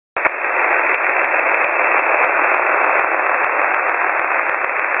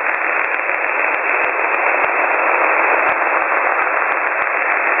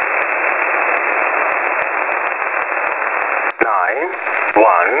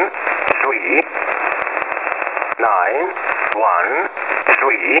3 9 1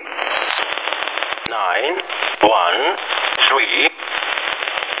 3 9 1 3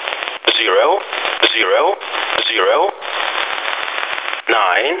 0 0 0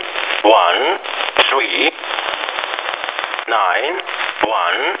 9 1 3 9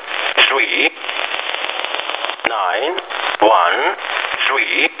 1 3 9 1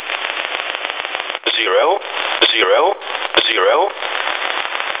 3 0 0 0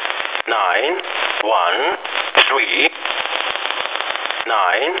 9 1 3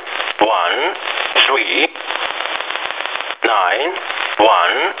 9 1 3 9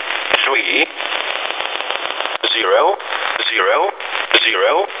 1 3 0 0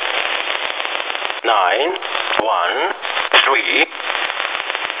 0 9 1 3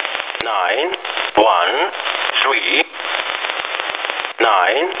 9 1 3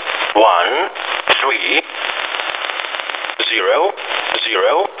 9 1 3 0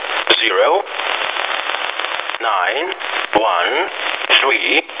 0 0 9 1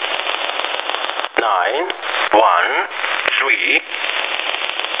 3 9 1 3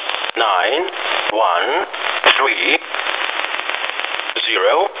 9 1 3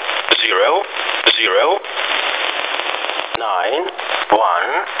 0 0 0 9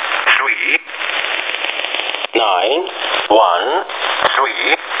 1 3 9 1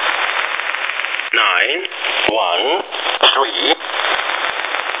 3 9 1 3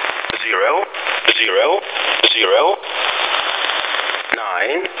 0 0 0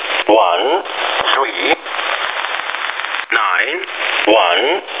 9 1 3 9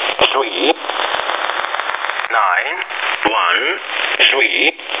 1 3 9 1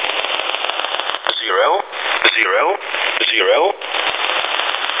 3 0 0 0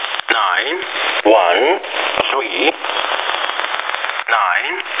 9 1 3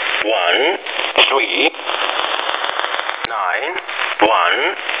 9 1 3 9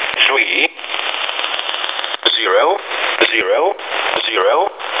 1 3 0 0